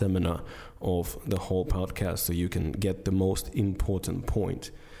from the seminar of the whole podcast so you can get the most important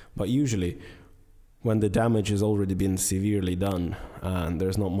point. But usually, when the damage has already been severely done and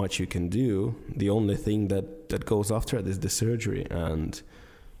there's not much you can do, the only thing that goes after it is the surgery. And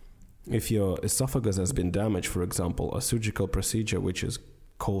if your esophagus has been damaged, for example, a surgical procedure which is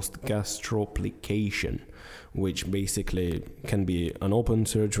called gastroplication, which basically can be an open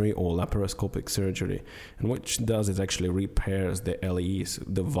surgery or laparoscopic surgery, and what it does is actually repairs the LEs,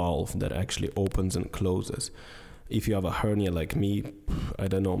 the valve that actually opens and closes. If you have a hernia like me, I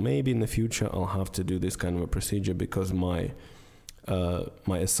don't know, maybe in the future I'll have to do this kind of a procedure because my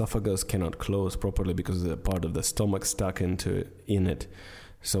esophagus cannot close properly because the part of the stomach stuck in it.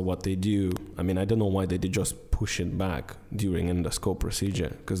 So what they do, I don't know why they did just push it back during endoscope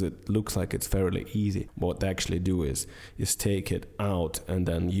procedure because it looks like it's fairly easy. But what they actually do is take it out and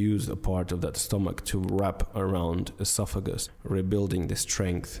then use a part of that stomach to wrap around esophagus, rebuilding the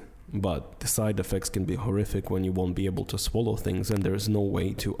strength. But the side effects can be horrific when you won't be able to swallow things, and there is no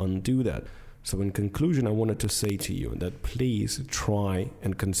way to undo that. So in conclusion, I wanted to say to you that please try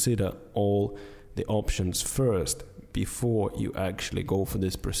and consider all the options first before you actually go for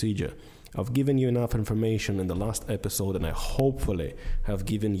this procedure. I've given you enough information in the last episode, and I hopefully have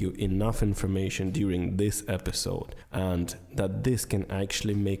given you enough information during this episode, and that this can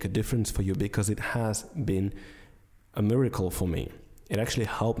actually make a difference for you because it has been a miracle for me. It actually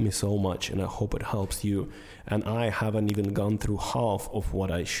helped me so much, and I hope it helps you. And I haven't even gone through half of what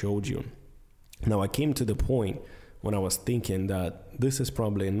I showed you. Now, I came to the point when I was thinking that this is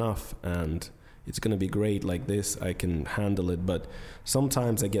probably enough and it's going to be great like this, I can handle it. But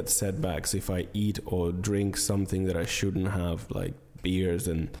sometimes I get setbacks if I eat or drink something that I shouldn't have, like beers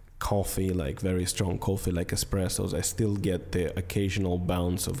and coffee, like very strong coffee, like espressos. I still get the occasional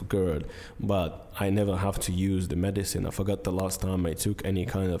bounce of GERD, but I never have to use the medicine. I forgot the last time I took any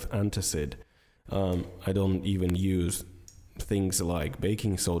kind of antacid. I don't even use things like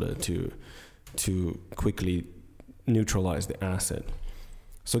baking soda to quickly neutralize the acid.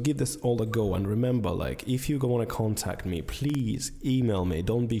 So give this all a go, and remember, if you want to contact me, please email me.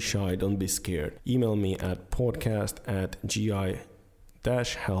 Don't be shy, don't be scared. Email me at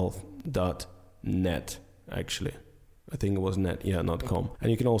podcast@gi-health.net. Actually, I think it was net, not com. And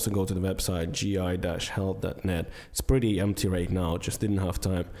you can also go to the website gi-health.net. It's pretty empty right now, just didn't have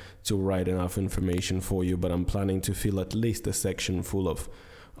time to write enough information for you, but I'm planning to fill at least a section full of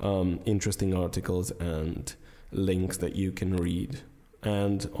interesting articles and links that you can read.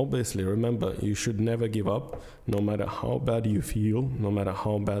 And obviously, remember, you should never give up, no matter how bad you feel, no matter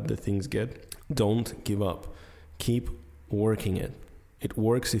how bad the things get. Don't give up. Keep working it. It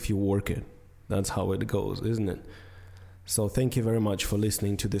works if you work it. That's how it goes, isn't it? So thank you very much for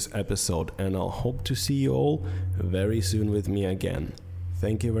listening to this episode, and I'll hope to see you all very soon with me again.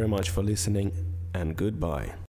 Thank you very much for listening, and goodbye.